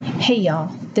Hey y'all,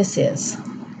 this is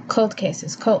Cold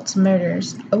Cases, Cults,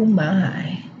 Murders, Oh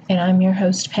My. And I'm your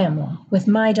host, Pamela, with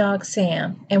my dog,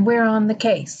 Sam, and we're on the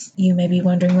case. You may be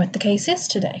wondering what the case is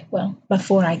today. Well,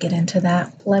 before I get into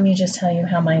that, let me just tell you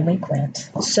how my week went.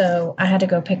 So I had to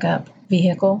go pick up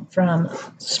vehicle from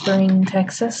Spring,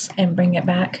 Texas, and bring it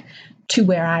back to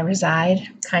where I reside,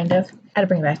 kind of. I had to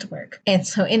bring it back to work. And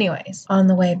so anyways, on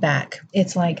the way back,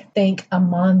 it's like, think a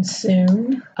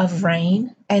monsoon of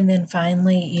rain. And then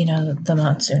finally, the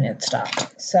monsoon had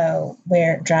stopped. So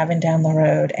we're driving down the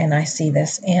road and I see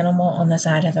this animal on the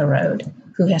side of the road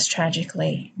who has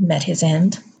tragically met his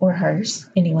end, or hers,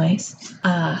 anyways.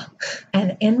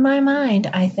 And in my mind,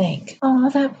 I think, oh,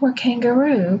 that poor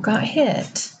kangaroo got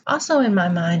hit. Also in my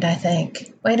mind, I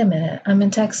think, wait a minute, I'm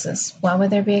in Texas. Why would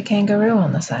there be a kangaroo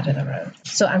on the side of the road?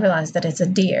 So I realized that it's a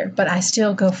deer, but I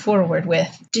still go forward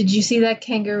with, did you see that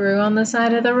kangaroo on the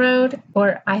side of the road?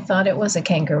 Or I thought it was a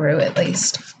kangaroo at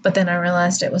least, but then I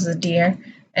realized it was a deer.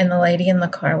 And the lady in the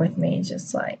car with me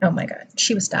just like, oh my God,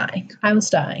 she was dying. I was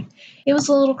dying. It was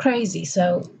a little crazy.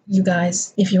 So you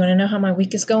guys, if you want to know how my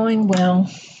week is going,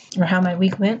 or how my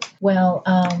week went,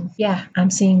 I'm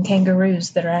seeing kangaroos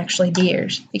that are actually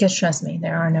deers. Because trust me,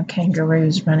 there are no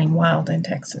kangaroos running wild in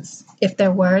Texas. If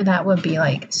there were, that would be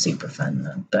like super fun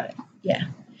though. But yeah,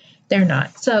 they're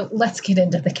not. So let's get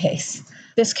into the case.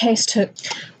 This case took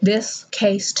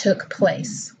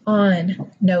place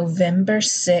on November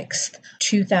 6th,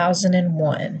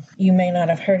 2001. You may not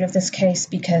have heard of this case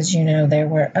because, there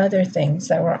were other things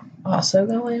that were also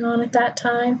going on at that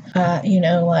time.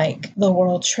 Like the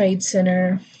World Trade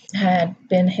Center had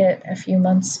been hit a few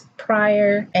months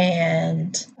prior,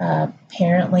 and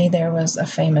apparently there was a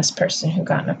famous person who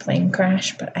got in a plane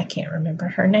crash, but I can't remember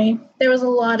her name. There was a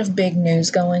lot of big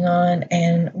news going on,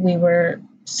 and we were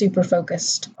super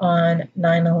focused on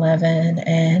 9/11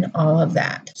 and all of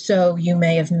that. So you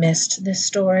may have missed this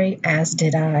story, as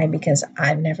did I, because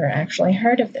I've never actually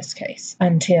heard of this case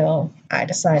until I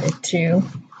decided to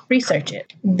research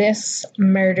it. This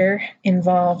murder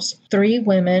involves 3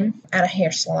 women at a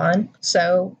hair salon.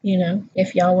 So,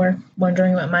 if y'all were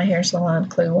wondering what my hair salon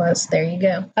clue was, there you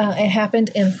go. It happened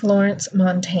in Florence,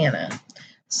 Montana.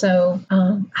 So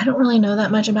I don't really know that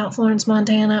much about Florence,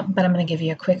 Montana, but I'm going to give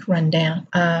you a quick rundown.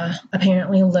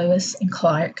 Apparently Lewis and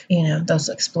Clark, those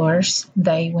explorers,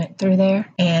 they went through there,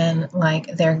 and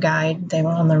their guide, they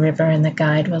were on the river, and the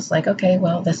guide was like, okay,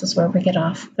 well, this is where we get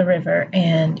off the river,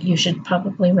 and you should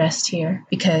probably rest here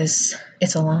because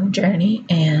it's a long journey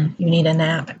and you need a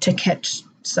nap to catch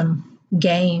some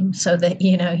game so that,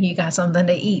 you got something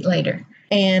to eat later.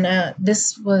 And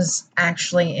this was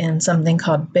actually in something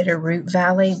called Bitterroot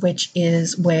Valley, which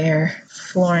is where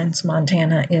Florence,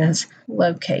 Montana is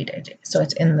located. So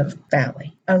it's in the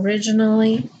valley.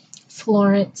 Originally,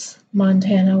 Florence,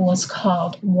 Montana was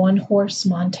called One Horse,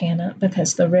 Montana,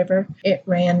 because the river, it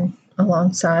ran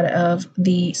alongside of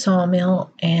the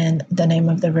sawmill, and the name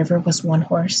of the river was One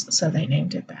Horse, so they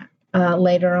named it that.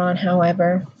 Later on,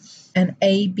 however, an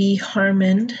A.B.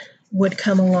 Harmon would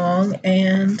come along,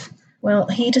 and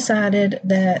he decided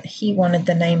that he wanted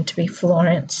the name to be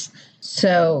Florence.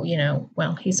 So,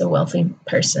 he's a wealthy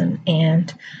person.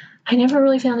 And I never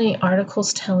really found any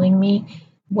articles telling me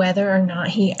whether or not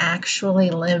he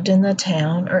actually lived in the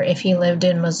town or if he lived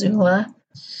in Missoula.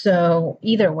 So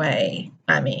either way,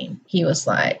 he was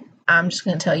like, I'm just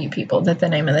going to tell you people that the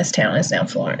name of this town is now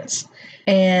Florence.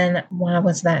 And why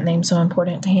was that name so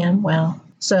important to him? Well,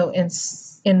 so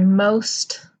in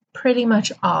most, pretty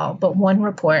much all, but one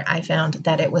report I found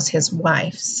that it was his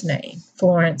wife's name,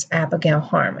 Florence Abigail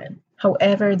Harmon.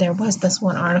 However, there was this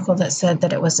one article that said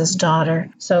that it was his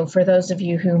daughter. So for those of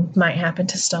you who might happen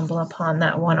to stumble upon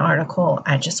that one article,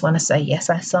 I just want to say, yes,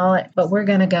 I saw it, but we're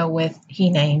going to go with he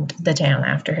named the town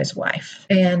after his wife.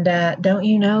 And don't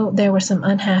you know, there were some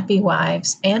unhappy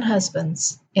wives and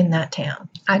husbands in that town.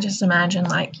 I just imagine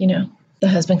the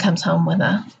husband comes home with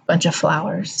a bunch of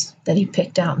flowers that he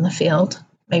picked out in the field,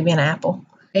 maybe an apple.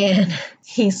 And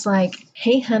he's like,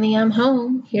 hey, honey, I'm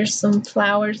home. Here's some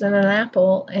flowers and an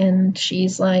apple. And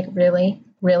she's like, really?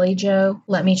 Really, Joe?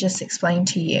 Let me just explain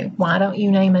to you. Why don't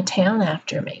you name a town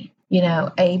after me?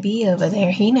 A.B. over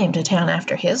there, he named a town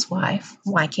after his wife.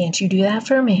 Why can't you do that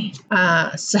for me?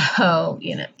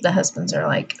 The husbands are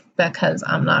like, because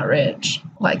I'm not rich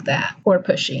like that. Or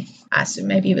pushy. I assume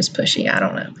maybe he was pushy. I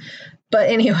don't know. But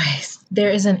anyways, there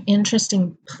is an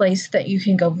interesting place that you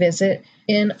can go visit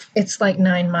it's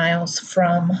 9 miles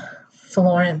from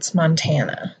Florence,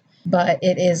 Montana, but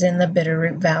it is in the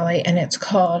Bitterroot Valley, and it's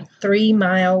called 3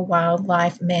 Mile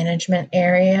Wildlife Management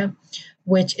Area,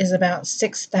 which is about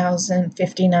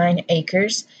 6,059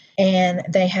 acres. And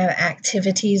they have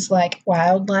activities like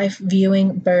wildlife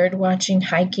viewing, bird watching,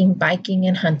 hiking, biking,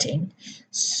 and hunting.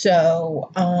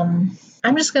 So I'm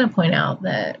just going to point out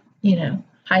that,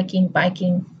 hiking,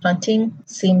 biking, hunting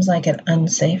seems like an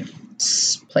unsafe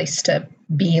place to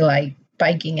be, like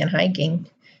biking and hiking.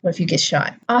 What if you get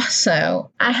shot?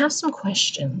 Also, I have some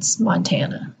questions,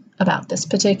 Montana, about this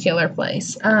particular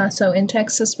place. So in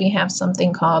Texas, we have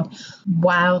something called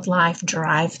wildlife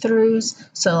drive-throughs.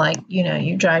 So like,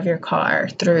 you drive your car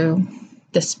through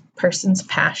this person's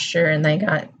pasture and they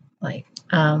got like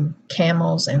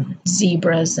camels and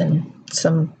zebras and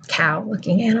some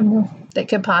cow-looking animal that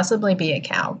could possibly be a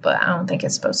cow, but I don't think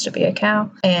it's supposed to be a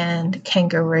cow. And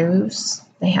kangaroos.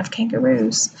 They have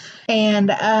kangaroos.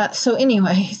 And so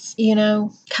anyways,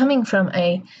 coming from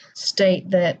a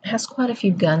state that has quite a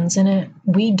few guns in it,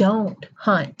 we don't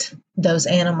hunt those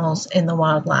animals in the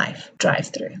wildlife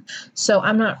drive-through. So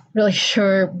I'm not really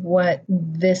sure what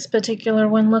this particular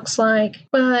one looks like,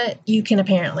 but you can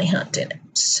apparently hunt in it.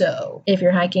 So if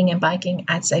you're hiking and biking,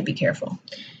 I'd say be careful.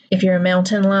 If you're a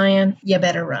mountain lion, you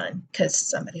better run because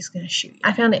somebody's going to shoot you.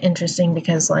 I found it interesting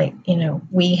because,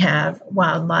 we have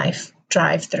wildlife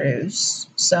drive-throughs.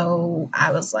 So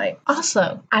I was like,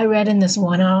 also, I read in this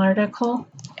one article,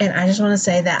 and I just want to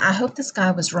say that I hope this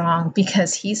guy was wrong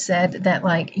because he said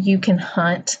that, you can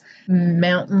hunt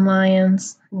mountain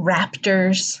lions,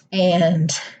 raptors,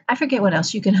 and I forget what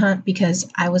else you can hunt because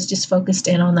I was just focused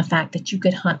in on the fact that you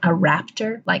could hunt a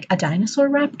raptor, like a dinosaur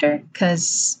raptor,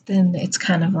 because then it's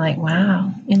kind of like,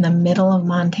 wow, in the middle of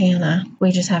Montana,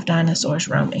 we just have dinosaurs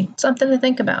roaming. Something to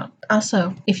think about.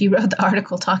 Also, if you wrote the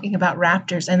article talking about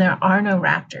raptors and there are no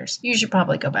raptors, you should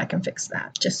probably go back and fix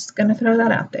that. Just gonna throw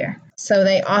that out there. So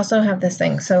they also have this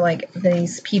thing. So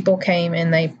these people came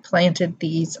and they planted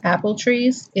these apple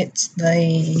trees. It's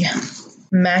the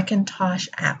McIntosh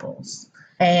apples.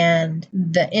 And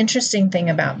the interesting thing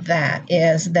about that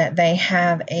is that they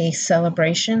have a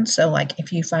celebration. So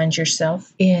if you find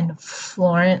yourself in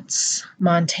Florence,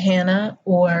 Montana,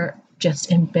 or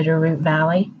just in Bitterroot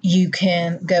Valley, you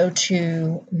can go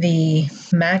to the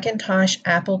McIntosh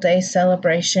Apple Day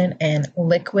Celebration and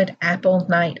Liquid Apple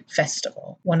Night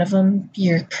Festival. One of them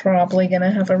you're probably going to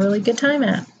have a really good time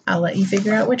at. I'll let you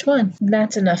figure out which one.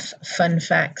 That's enough fun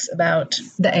facts about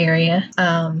the area.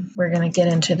 We're going to get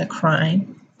into the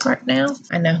crime part now.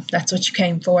 I know that's what you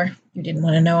came for. You didn't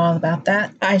want to know all about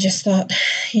that. I just thought,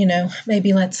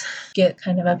 maybe let's get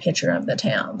kind of a picture of the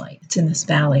town. It's in this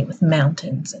valley with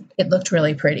mountains, and it looked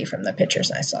really pretty from the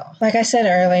pictures I saw. Like I said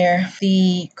earlier,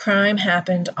 the crime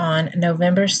happened on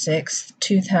November 6th,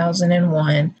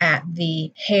 2001 at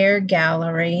the Hair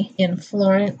Gallery in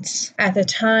Florence. At the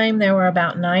time, there were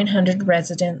about 900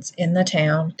 residents in the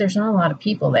town. There's not a lot of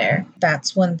people there.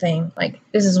 That's one thing.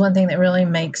 This is one thing that really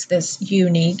makes this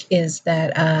unique is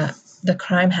that the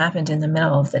crime happened in the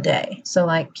middle of the day. So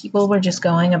people were just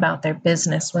going about their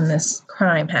business when this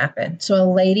crime happened. So a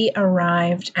lady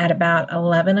arrived at about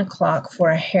 11 o'clock for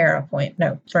a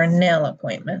nail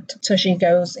appointment. So she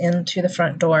goes into the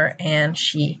front door and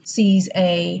she sees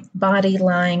a body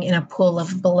lying in a pool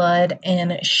of blood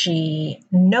and she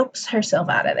nopes herself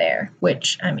out of there,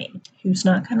 which, who's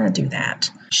not going to do that?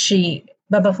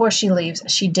 But before she leaves,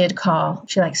 she did call.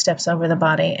 She steps over the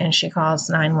body and she calls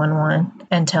 911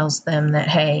 and tells them that,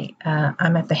 hey,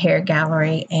 I'm at the hair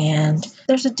gallery and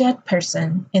there's a dead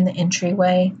person in the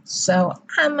entryway. So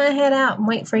I'm going to head out and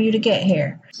wait for you to get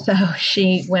here. So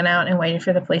she went out and waited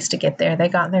for the police to get there. They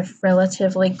got there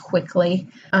relatively quickly.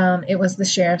 It was the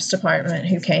sheriff's department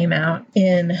who came out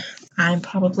in, I'm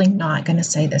probably not going to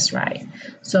say this right.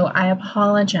 So I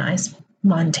apologize,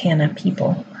 Montana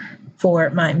people,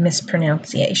 for my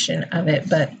mispronunciation of it,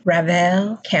 but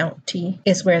Raval County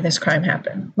is where this crime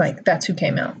happened. That's who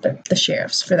came out, the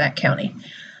sheriffs for that county.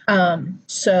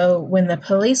 So when the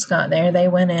police got there, they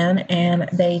went in and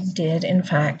they did, in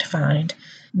fact, find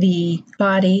the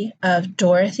body of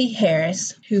Dorothy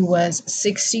Harris, who was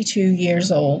 62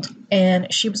 years old.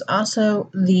 And she was also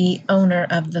the owner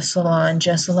of the salon,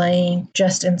 just laying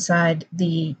just inside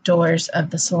the doors of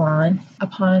the salon.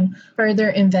 Upon further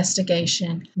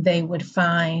investigation, they would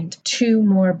find two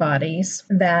more bodies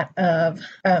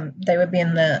they would be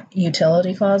in the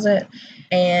utility closet.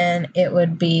 And it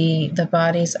would be the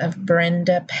bodies of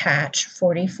Brenda Patch,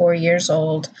 44 years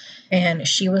old, and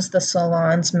she was the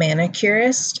salon's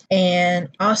manicurist. And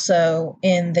also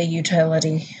in the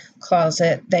utility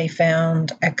closet, they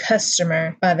found a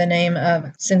customer by the name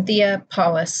of Cynthia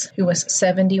Paulus, who was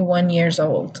 71 years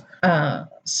old.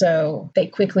 So they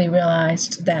quickly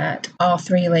realized that all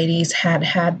 3 ladies had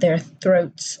had their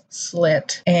throats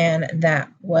slit, and that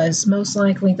was most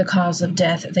likely the cause of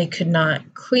death. They could not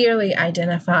clearly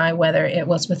identify whether it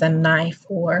was with a knife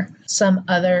or some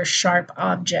other sharp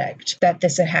object that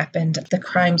this had happened. The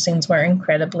crime scenes were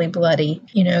incredibly bloody.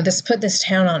 This put this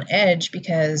town on edge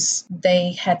because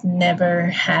they had never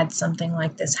had something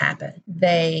like this happen.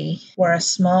 They were a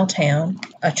small town.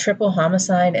 A triple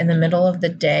homicide in the middle of the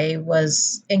day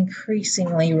was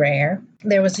increasingly rare.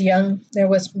 There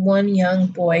was one young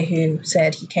boy who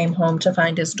said he came home to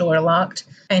find his door locked,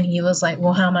 and he was like,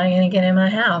 well, how am I going to get in my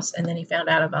house? And then he found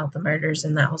out about the murders,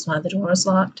 and that was why the door was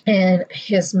locked. And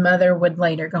his mother would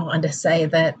later go on to say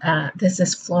that this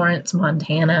is Florence,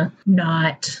 Montana,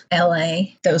 not LA.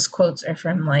 Those quotes are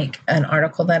from an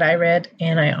article that I read,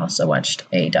 and I also watched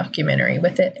a documentary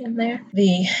with it in there.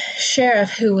 The sheriff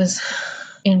who was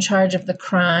in charge of the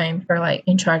crime, or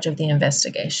in charge of the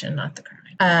investigation, not the crime,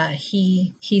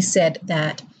 he said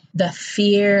that the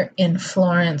fear in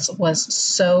Florence was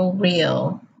so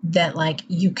real that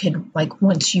you could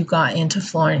once you got into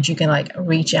Florence, you can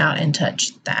reach out and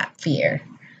touch that fear.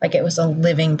 It was a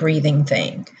living, breathing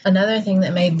thing. Another thing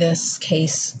that made this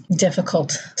case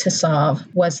difficult to solve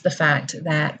was the fact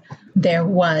that there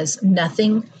was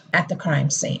nothing at the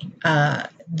crime scene.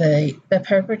 The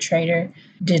perpetrator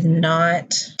did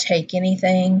not take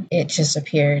anything. It just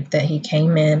appeared that he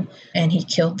came in and he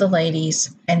killed the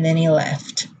ladies and then he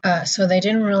left. So they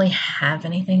didn't really have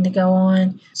anything to go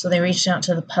on. So they reached out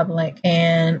to the public,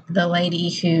 and the lady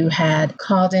who had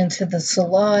called into the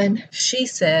salon, she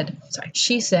said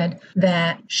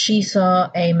that she saw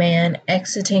a man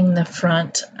exiting the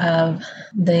front of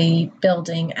the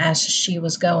building as she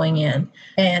was going in.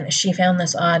 And she found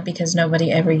this odd because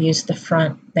nobody ever used the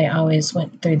front. They always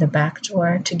went through the back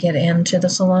door to get into the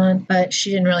salon, but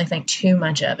she didn't really think too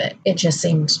much of it. It just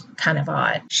seemed kind of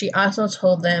odd. She also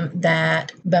told them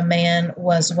that the man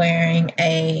was wearing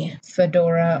a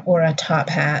fedora or a top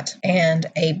hat and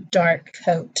a dark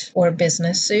coat or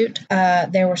business suit.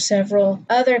 There were several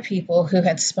other people who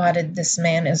had spotted this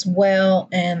man as well,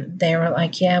 and they were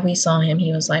like, yeah, we saw him.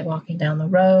 He was walking down the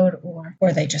road,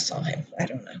 or they just saw him. I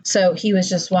don't know. So he was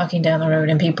just walking down the road,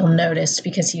 and people noticed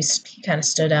because he kind of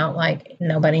stood out like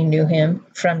nobody knew him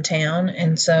from town,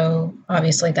 and so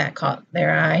obviously that caught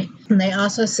their eye. And they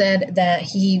also said that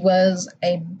he was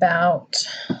about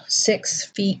 6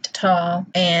 feet tall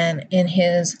and in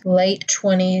his late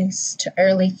 20s to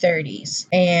early 30s.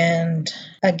 And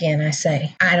again, I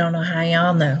say, I don't know how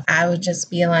y'all know. I would just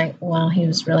be like, well, he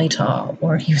was really tall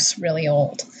or he was really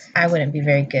old. I wouldn't be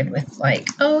very good with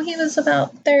he was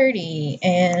about 30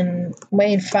 and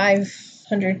weighed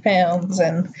 500 pounds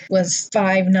and was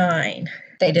 5'9".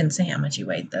 They didn't say how much he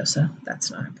weighed, though, so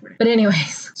that's not important. But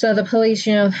anyways, so the police,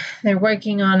 they're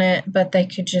working on it, but they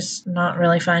could just not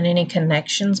really find any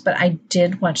connections. But I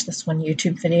did watch this one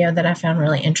YouTube video that I found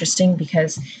really interesting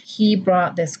because he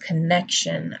brought this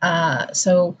connection.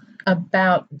 So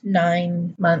about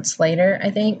 9 months later,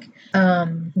 I think,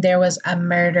 there was a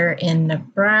murder in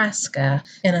Nebraska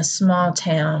in a small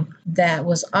town that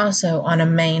was also on a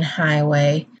main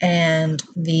highway, and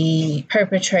the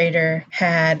perpetrator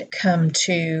had come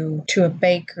to a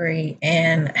bakery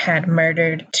and had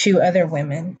murdered 2 other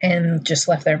women and just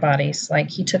left their bodies.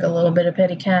 He took a little bit of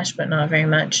petty cash, but not very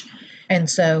much. And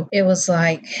so it was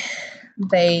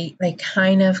they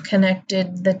kind of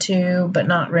connected the two, but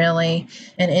not really.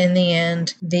 And in the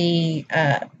end, the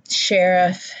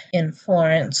sheriff in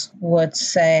Florence would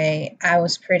say, I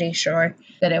was pretty sure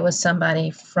that it was somebody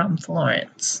from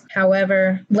Florence.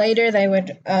 However, later they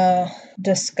would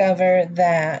discover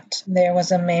that there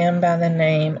was a man by the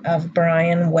name of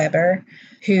Brian Weber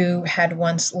who had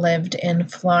once lived in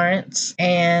Florence,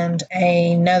 and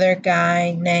another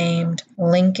guy named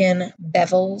Lincoln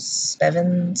Bevins.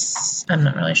 I'm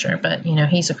not really sure, but,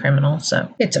 he's a criminal,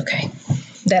 so it's okay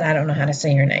that I don't know how to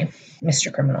say your name,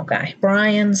 Mr. Criminal Guy.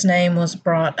 Brian's name was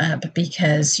brought up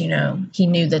because, he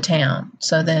knew the town.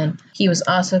 So then he was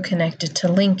also connected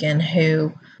to Lincoln,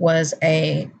 who was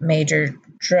a major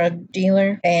drug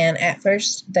dealer. And at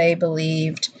first they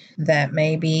believed that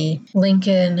maybe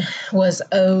Lincoln was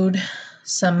owed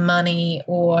some money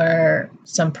or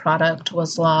some product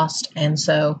was lost. And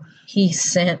so he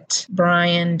sent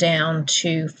Brian down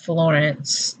to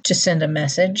Florence to send a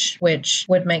message, which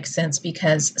would make sense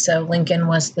because Lincoln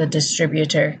was the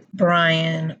distributor.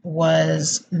 Brian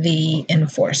was the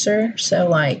enforcer.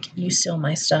 So you steal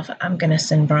my stuff, I'm going to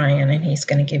send Brian and he's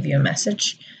going to give you a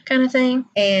message kind of thing.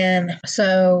 And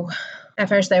so at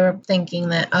first they were thinking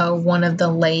that, one of the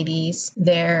ladies,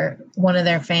 one of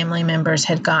their family members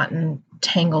had gotten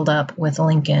tangled up with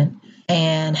Lincoln.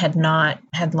 and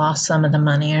had lost some of the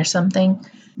money or something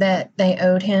that they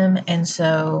owed him, and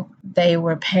so they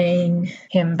were paying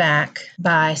him back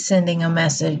by sending a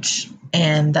message,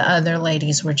 and the other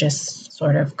ladies were just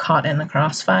sort of caught in the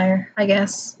crossfire, I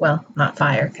guess. Well, not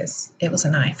fire because it was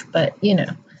a knife, but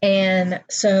And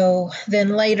so then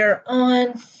later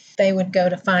on, they would go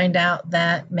to find out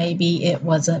that maybe it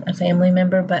wasn't a family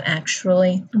member, but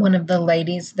actually one of the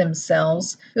ladies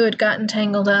themselves who had gotten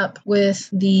tangled up with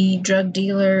the drug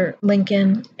dealer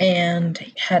Lincoln and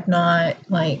had not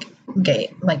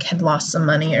had lost some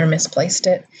money or misplaced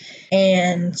it.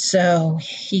 And so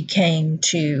he came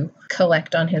to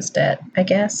collect on his debt, I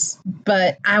guess.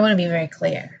 But I want to be very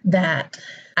clear that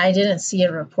I didn't see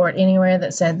a report anywhere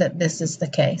that said that this is the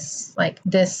case.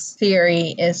 This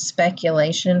theory is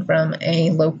speculation from a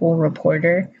local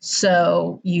reporter,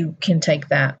 so you can take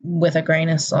that with a grain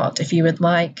of salt if you would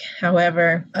like.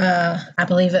 However, I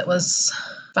believe it was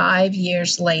 5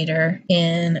 years later,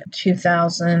 in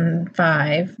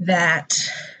 2005, that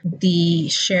the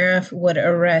sheriff would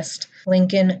arrest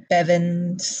Lincoln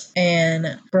Bevins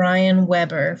and Brian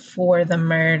Weber for the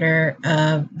murder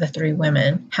of the 3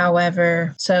 women.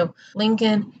 However, so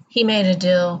Lincoln, he made a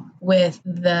deal with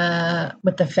the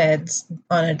feds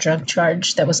on a drug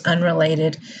charge that was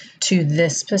unrelated to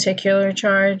this particular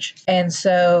charge. And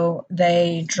so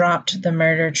they dropped the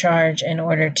murder charge in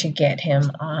order to get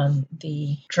him on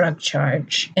the drug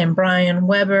charge. And Brian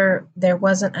Weber, there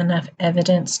wasn't enough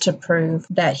evidence to prove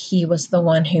that he was the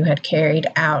one who had carried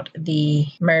out the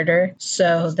murder.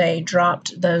 So they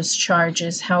dropped those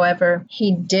charges. However,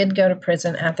 he did go to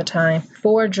prison at the time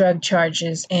for drug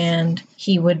charges, and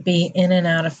he would be in and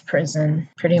out of prison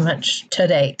pretty much to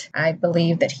date. I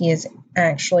believe that he is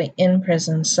actually in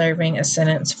prison serving a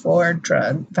sentence for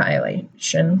drug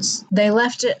violations. They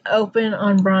left it open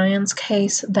on Brian's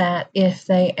case that if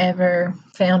they ever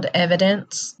found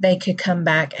evidence, they could come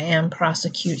back and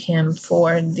prosecute him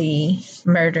for the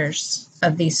murders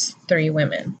of these 3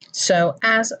 women. So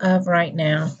as of right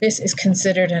now, this is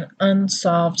considered an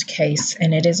unsolved case,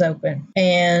 and it is open.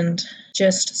 And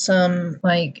just some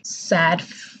sad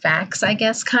facts, I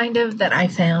guess, kind of, that I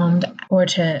found, or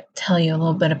to tell you a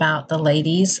little bit about the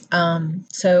ladies.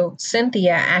 So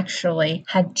Cynthia actually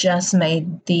had just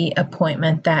made the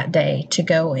appointment that day to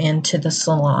go into the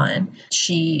salon.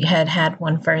 She had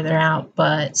one further out,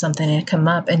 but something had come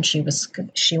up, and she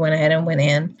went ahead and went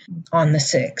in on the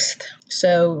 6th.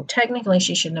 So technically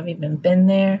she shouldn't have even been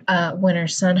there. When her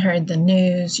son heard the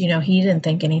news, he didn't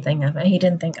think anything of it. He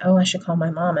didn't think, I should call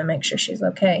my mom and make sure she's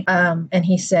okay. And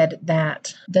he said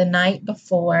that the night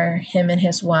before, him and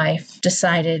his wife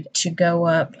decided to go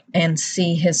up and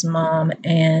see his mom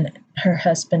and her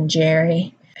husband,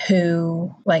 Jerry,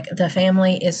 who, the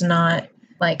family is not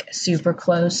super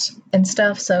close and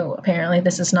stuff. So apparently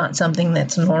this is not something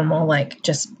that's normal,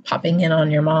 just popping in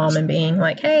on your mom and being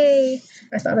like, hey,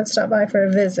 I thought I'd stop by for a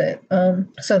visit.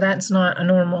 So that's not a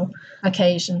normal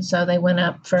occasion. So they went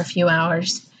up for a few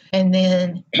hours. And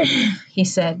then he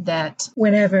said that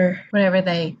whenever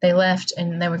they left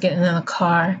and they were getting in the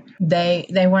car, they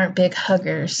weren't big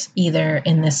huggers either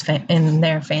in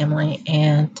their family.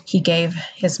 And he gave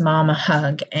his mom a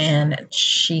hug, and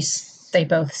they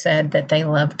both said that they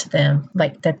loved them.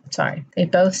 They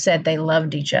both said they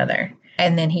loved each other.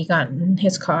 And then he got in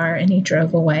his car and he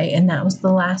drove away, and that was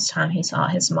the last time he saw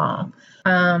his mom.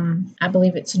 I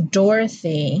believe it's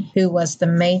Dorothy who was the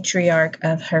matriarch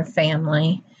of her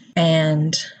family,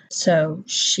 and so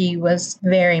she was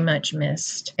very much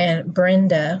missed. And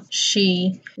Brenda,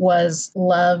 she was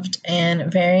loved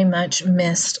and very much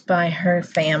missed by her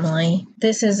family.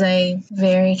 This is a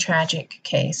very tragic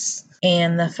case,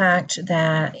 and the fact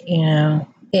that,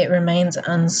 it remains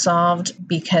unsolved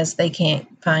because they can't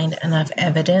find enough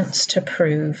evidence to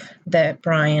prove that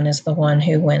Brian is the one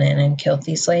who went in and killed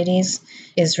these ladies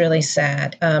is really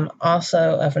sad.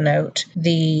 Also of note,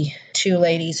 the 2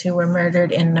 ladies who were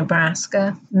murdered in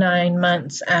Nebraska 9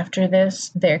 months after this,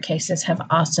 their cases have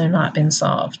also not been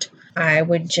solved. I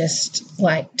would just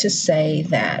like to say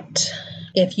that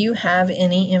if you have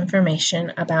any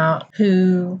information about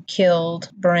who killed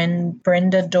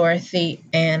Brenda, Dorothy,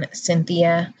 and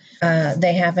Cynthia,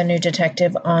 they have a new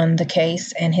detective on the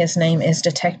case, and his name is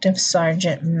Detective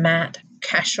Sergeant Matt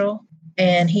Cashel,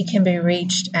 and he can be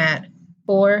reached at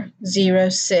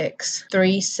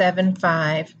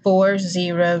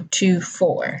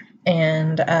 406-375-4024.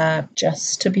 And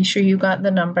just to be sure you got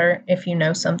the number if you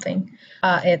know something.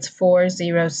 It's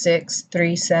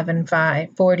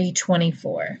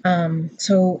 406-375-4024.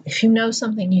 So if you know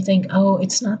something, you think,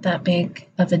 it's not that big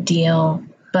of a deal,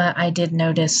 but I did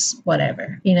notice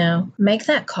whatever, make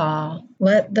that call.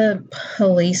 Let the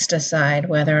police decide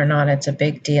whether or not it's a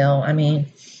big deal. I mean,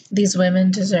 these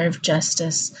women deserve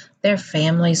justice. Their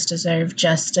families deserve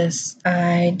justice.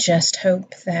 I just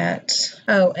hope that,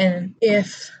 and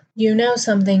if you know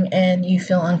something and you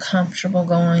feel uncomfortable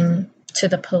going to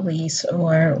the police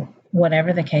or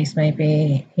whatever the case may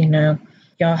be,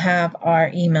 y'all have our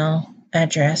email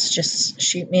address. Just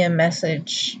shoot me a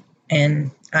message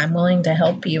and I'm willing to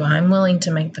help you. I'm willing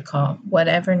to make the call,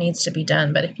 whatever needs to be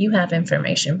done. But if you have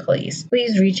information, please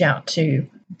reach out to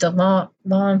the law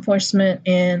enforcement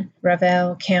in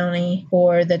Raval County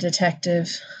or the detective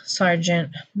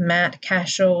Sergeant Matt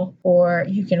Cashel, or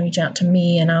you can reach out to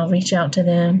me and I'll reach out to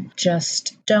them.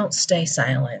 Just don't stay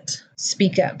silent.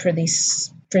 Speak up for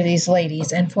these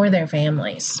ladies and for their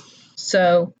families.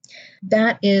 So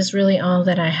that is really all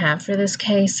that I have for this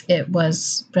case. It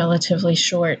was relatively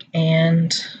short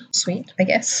and sweet, I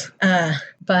guess.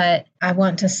 But I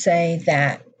want to say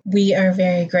that we are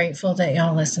very grateful that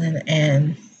y'all listen,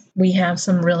 and we have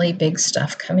some really big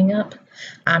stuff coming up.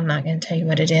 I'm not going to tell you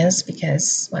what it is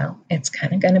because, well, it's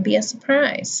kind of going to be a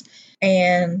surprise.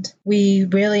 And we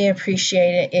really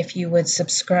appreciate it if you would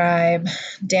subscribe,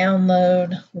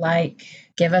 download,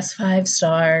 give us 5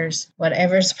 stars,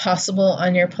 whatever's possible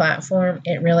on your platform.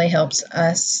 It really helps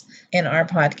us and our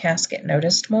podcast get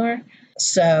noticed more.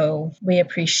 So we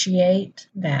appreciate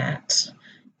that.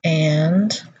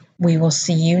 And we will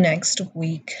see you next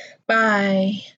week. Bye.